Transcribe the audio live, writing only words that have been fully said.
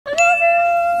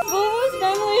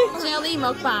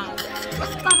먹방.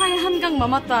 따가의 한강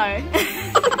마마딸.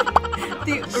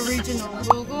 The original.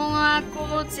 무궁화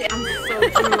꽃이 I'm so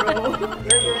true.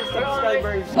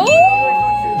 오!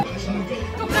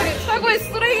 갑자기 최고의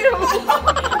쓰레기로.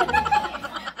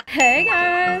 Hey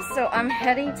guys, so I'm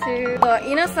heading to the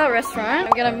Inasal restaurant.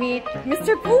 I'm gonna meet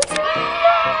Mr. Bulbul.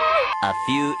 A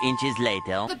few inches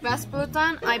later. The best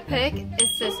Bhutan I pick is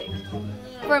sisig.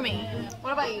 For me.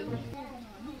 What about you?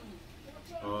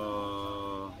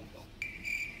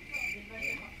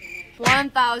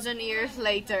 1,000 years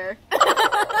later.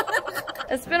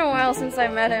 It's been a while since I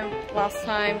met him last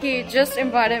time. He just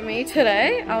invited me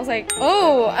today. I was like,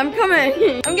 oh, I'm coming.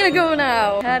 I'm gonna go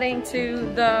now. Heading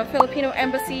to the Filipino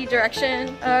embassy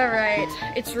direction. Alright,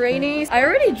 it's rainy. I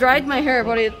already dried my hair,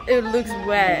 but it looks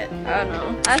wet. I don't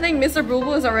know. I think Mr.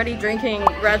 Bulbul is already drinking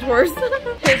Redhorse.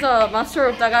 He's a master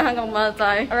of daga hangang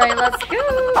matai. Alright, let's go.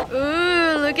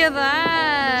 Ooh, look at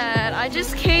that. I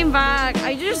just came back.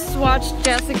 I just watched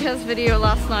Jessica's video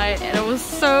last night and it was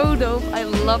so dope. I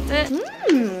loved it.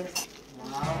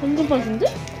 완전 맛있는데?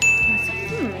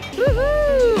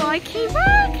 Woohoo! I came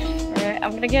back! Alright,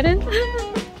 I'm gonna get in.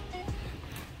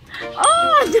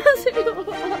 Oh, 안녕하세요.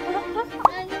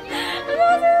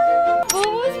 안녕하세요.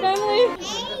 Bulbul's family.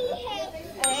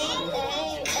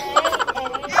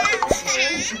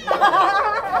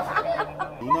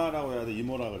 누나라고 해야 돼?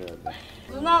 이모라 그래야 돼?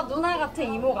 누나 같아?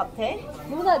 이모 같아?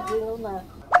 누나지, 누나.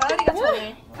 가을이가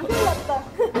전에. 큰일 났다.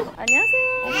 안녕하세요.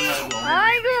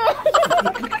 아이고.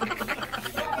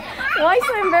 Why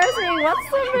so embarrassing? What's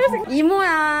so embarrassing?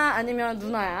 이모야 아니면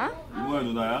누나야? 이모야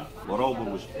누나야? 뭐라고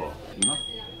부르고 싶어? 누나?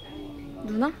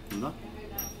 누나? 누나?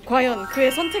 과연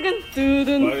그의 선택은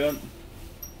두둔. 과연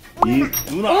이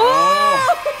누나. 누나.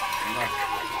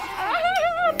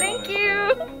 Thank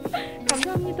you.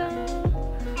 감사합니다.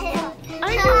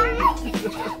 아이고.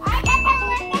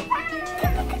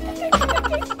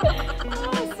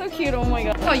 So cute. Oh my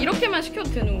god. 이렇게만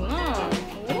시켜도 되는구나.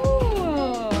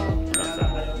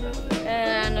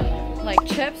 And like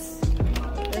chips.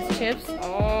 There's chips.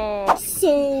 Oh,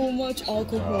 so much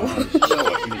alcohol.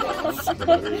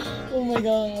 Oh my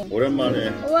god. 오랜만에.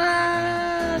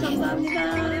 와,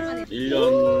 감사합니다.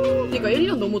 1년. 그러니까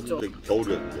 1년 넘었죠.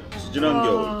 겨울이었대. 지난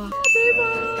겨울. 대박.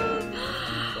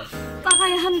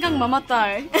 따가의 한강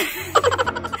마마딸.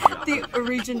 The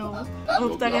original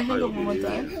of 따가의 한강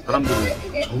마마딸. 사람들은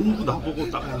전부 나보고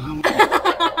따가야 하면.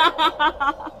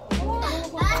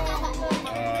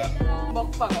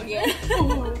 먹방 again.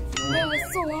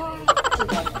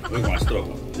 여기 맛있더라고.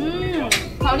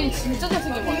 다리 진짜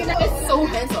잘생긴 거 같아. It's so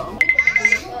handsome.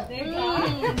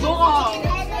 너가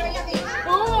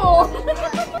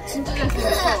진짜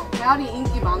잘생겼어. 다리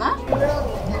인기 많아?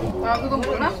 아, 그건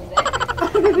몰라?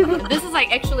 This is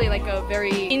like actually like a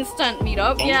very instant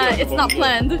meetup. Yeah, it's not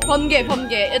planned. 번개.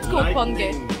 It's called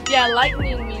번개. Yeah,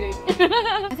 lightning meeting.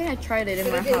 I think I tried it in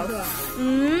my house.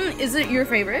 Is it your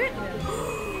favorite?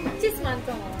 치즈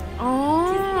많잖아.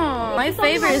 Oh, my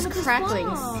favorite is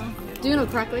cracklings. Do you know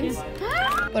cracklings?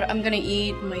 But I'm gonna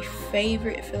eat my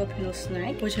favorite Filipino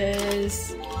snack, which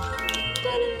is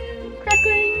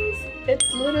cracklings.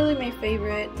 It's literally my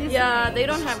favorite. Yeah, they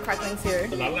don't have cracklings here.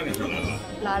 랄라겠어 랄라.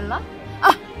 Lala?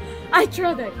 Ah, I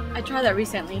tried that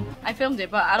recently. I filmed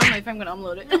it, but I don't know if I'm gonna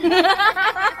upload it.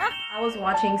 I was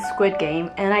watching Squid Game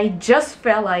and I just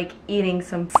felt like eating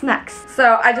some snacks.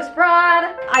 So I just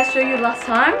brought, I showed you last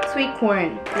time, sweet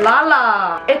corn.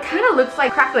 Lala! It kind of looks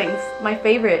like cracklings, my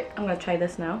favorite. I'm gonna try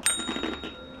this now.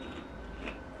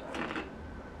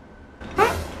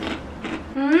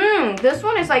 This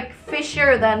one is like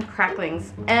fishier than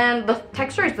cracklings and the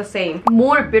texture is the same.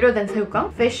 More bitter than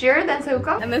새우깡, fishier than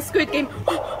새우깡. And then Squid Game,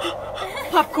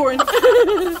 popcorn.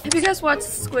 Have you guys watched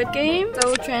Squid Game?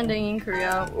 So trending in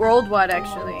Korea, worldwide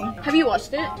actually. Have you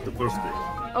watched it? The first day.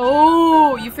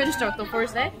 Oh, you finished it the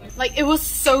first day? Like it was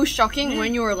so shocking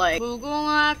when you were like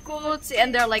무궁화 꽃이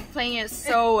and they're like playing it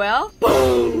so well.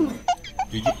 Boom!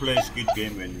 Did you play Squid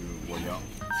Game when you were young?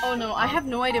 Oh no, I have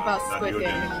no idea about Not Squid your Game.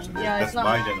 generation. Yeah, That's it's not.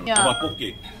 my generation. Yeah. How about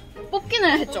뽑기?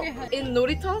 뽑기는 했죠. In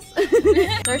Noritas,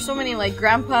 there's so many like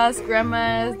grandpas,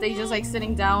 grandmas. They just like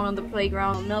sitting down on the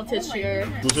playground, melted cheer.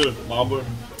 구슬, 마블.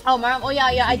 Oh, yeah,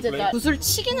 I did that. 구슬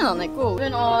치기는 안 했고.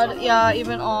 Even odd, yeah,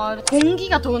 even odd.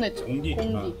 공기가 더 했죠. 공기.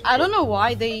 I don't know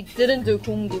why they didn't do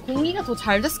공기. 공기가 더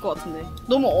잘 됐을 것 같은데.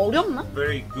 너무 어렵나?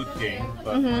 Very good game,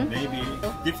 but maybe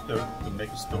difficult to make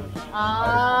a story.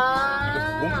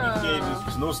 Ah. Because 공기 game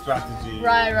is no strategy.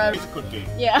 Right. It's a good game.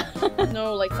 Yeah.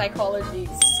 No, like psychology.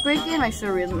 Squid Game actually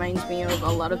reminds me of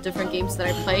a lot of different games that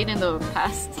I played in the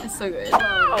past. It's so good.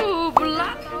 Oh,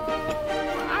 Bulalo!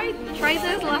 I tried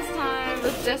this last time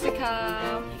with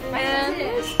Jessica and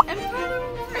Emperador.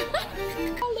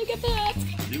 at that.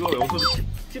 이거 여기서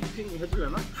티핑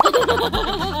해주려나?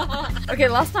 Okay,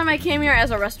 last time I came here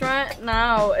as a restaurant.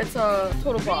 Now it's a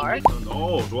total bar.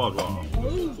 오, 좋아.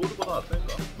 소주보다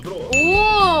낫다니까. 부드러워.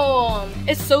 Ooh,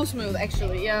 it's so smooth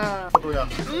actually. Yeah. 포도야.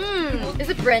 Is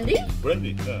it brandy?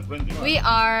 브랜디. 네, 브랜디. We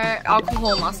are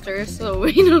alcohol masters, so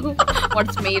we know what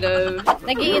it's made of.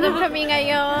 Nag-iinom kami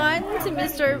ngayon si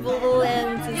Mr. Bulbul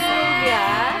and si Sylvia.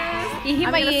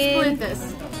 I'm gonna split Ihimayin this.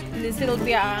 ni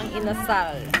Sylvia ang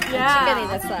inasal. Yeah. Chicken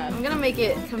inasal. I'm gonna make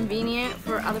it convenient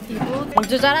for other people.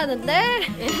 엄청 잘하는데?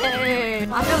 Hey,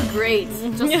 I feel great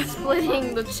just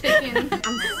splitting the chicken.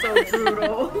 I'm so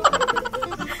brutal.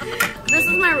 This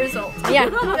is my result. Yeah.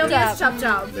 Sylvia's chop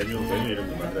chop. 메뉴 이런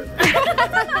거 만들어야 돼.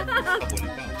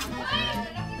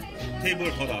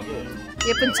 테이블 더 놔도.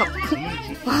 예쁜 척.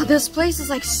 Wow, this place is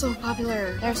like so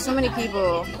popular. There's so many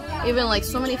people, even like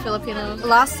so many Filipinos.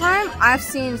 Last time I've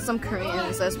seen some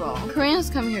Koreans as well.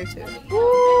 Koreans come here too.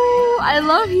 Ooh, I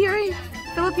love hearing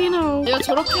Filipino. 내가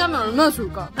저렇게 하면 얼마나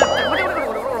좋을까?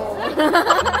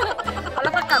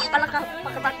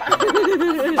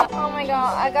 Oh my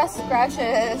god, I got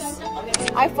scratches.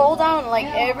 I fall down like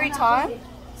every time.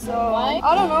 So I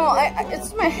don't know.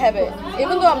 It's my habit.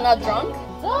 Even though I'm not drunk.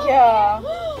 Yeah.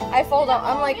 I fall down.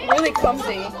 I'm like really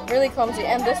clumsy.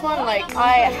 And this one, like,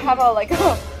 I have a like.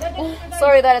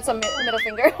 Sorry that it's a middle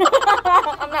finger.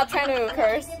 I'm not trying to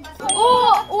curse.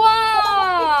 Oh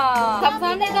wow!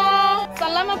 감사합니다.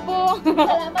 Salamat po.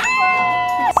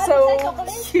 So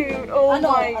cute. Oh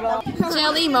my god.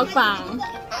 Jelly mukbang.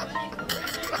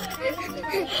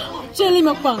 Jelly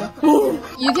mukbang.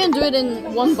 You can do it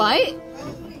in one bite?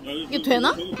 이게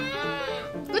되나?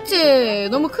 그치?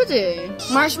 너무 크지?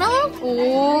 마시멜로?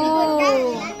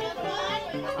 오.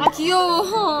 아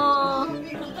귀여워.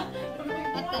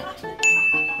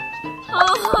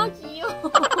 아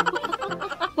귀여워.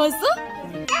 맛있어?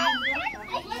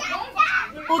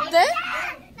 어때?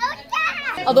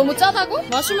 아 너무 짜다고?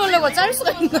 마시멜로가 짤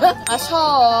수가 있나? 아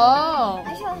셔.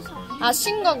 아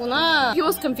신 거구나. He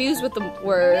was confused with the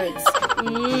words.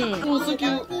 Oh, so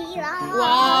cute.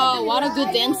 Wow, what a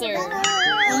good dancer.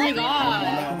 Oh my god.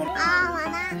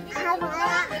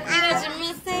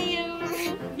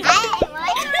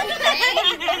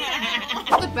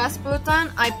 The best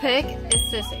bhutan I pick is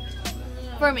sisig.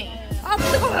 For me.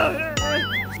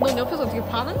 넌 옆에서 어떻게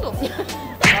반응도 없냐?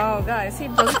 Wow, guys, he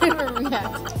doesn't even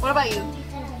react. What about you?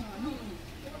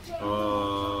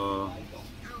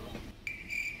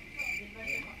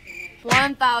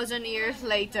 1,000 years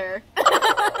later.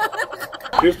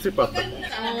 크리스피 파스타.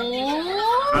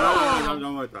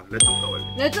 정말다. 레촌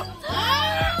레촌.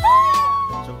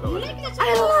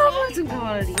 I love 레촌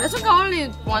가왈리. 레촌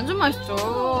가왈리 완전 맛있죠.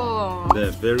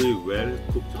 네, very well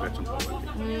cooked 레촌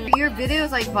가왈리. Your video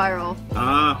is like viral.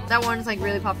 아, That one is like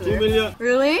really popular. 2 million.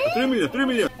 Really? 3 million. 3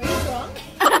 million.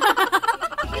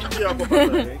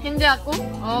 힌디 갖고?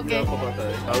 Okay.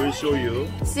 I will show you.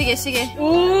 시계.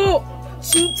 오,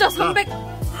 진짜 300.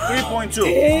 3.2.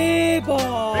 대박.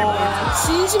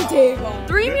 진심 대박.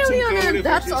 3 million and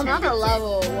that's another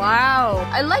level. Wow.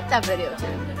 I like that video too.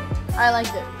 I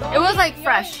liked it. It was like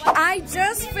fresh. I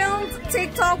just filmed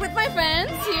TikTok with my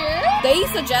friends here. They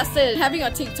suggested having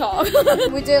a TikTok.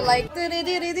 We did like.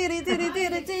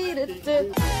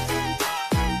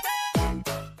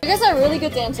 You guys are really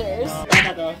good dancers.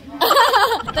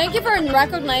 Thank you for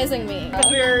recognizing me.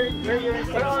 We're your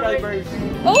subscribers.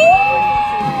 Oh!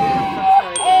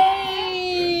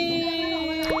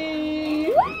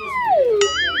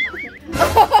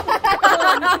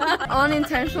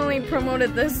 Unintentionally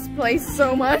promoted this place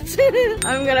so much.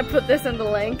 I'm gonna put this in the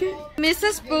link.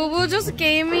 Mrs. Bulbul just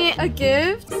gave me a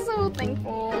gift. So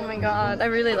thankful. Oh my god, I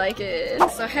really like it.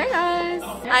 So hey guys,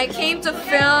 I came to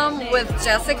film with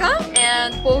Jessica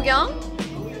and Bogyung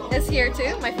is here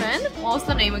too, my friend. What's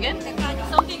the name again?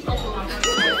 Something purple.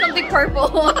 Something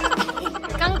purple.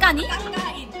 Kakanin?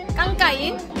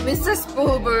 깡까인? Mrs.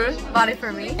 Bulbul bought it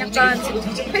for me. 약간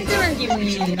획득한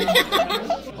기분입니다.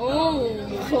 오,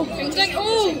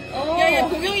 굉장히 야야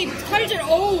보경이 칼질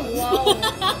오.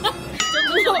 좀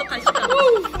무서워 다시.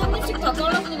 한 입씩 다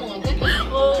잘라주는 거 같아?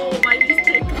 오, 마이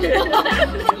미스테이크.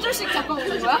 한 줄씩 잡고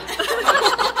먹는 거야?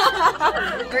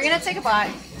 We're gonna take a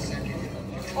bite.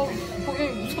 보경이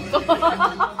무섭다.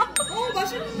 오,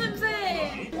 맛있는 냄새.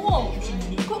 우와,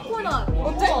 코코넛.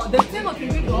 어때? 냄새가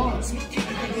되게 좋아. 진짜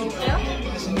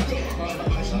맛있다.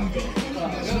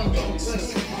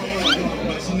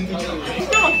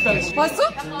 맛있어?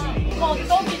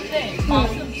 떡인데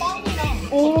맛은 빵이랑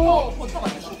버터가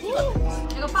있어.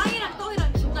 이거 빵이랑 떡이랑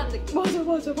중간 느낌.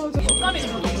 맞아. 식감이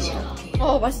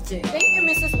좋아. 맛있지? Thank you,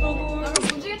 Mrs. Bulbul.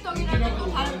 무지개 떡이랑 또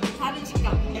다른 식감.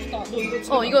 맛있다.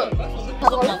 너 이거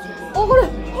가져갈래? 그래.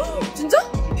 진짜?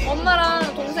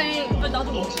 엄마랑 동생.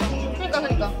 나도 먹어.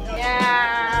 그러니까.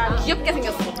 야, 귀엽게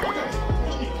생겼어.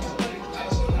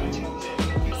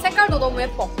 색깔도 너무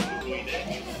예뻐.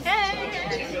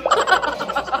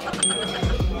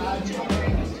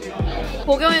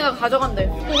 보경이가 가져간대.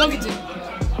 대박이지?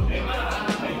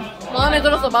 마음에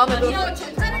들었어. 이거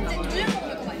전자레인지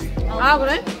돌려먹으면 더 맛있어. 아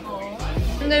그래?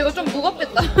 근데 이거 좀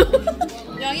무겁겠다.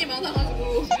 양이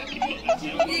많아가지고.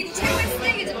 이거 최고의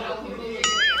쓰레기지.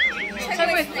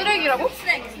 최고의 쓰레기라고?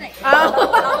 쓰레기. 아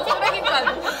쓰레기까지.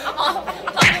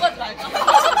 바보가지 말까.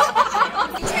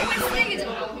 최고의 쓰레기지.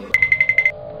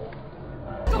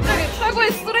 갑자기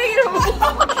최고의 쓰레기라고.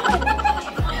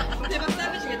 대박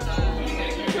싸우시겠다.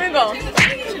 그러니까.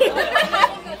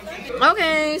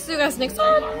 Okay, see you guys next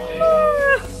time.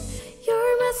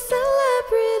 You're my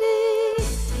celebrity.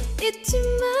 잊지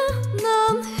마.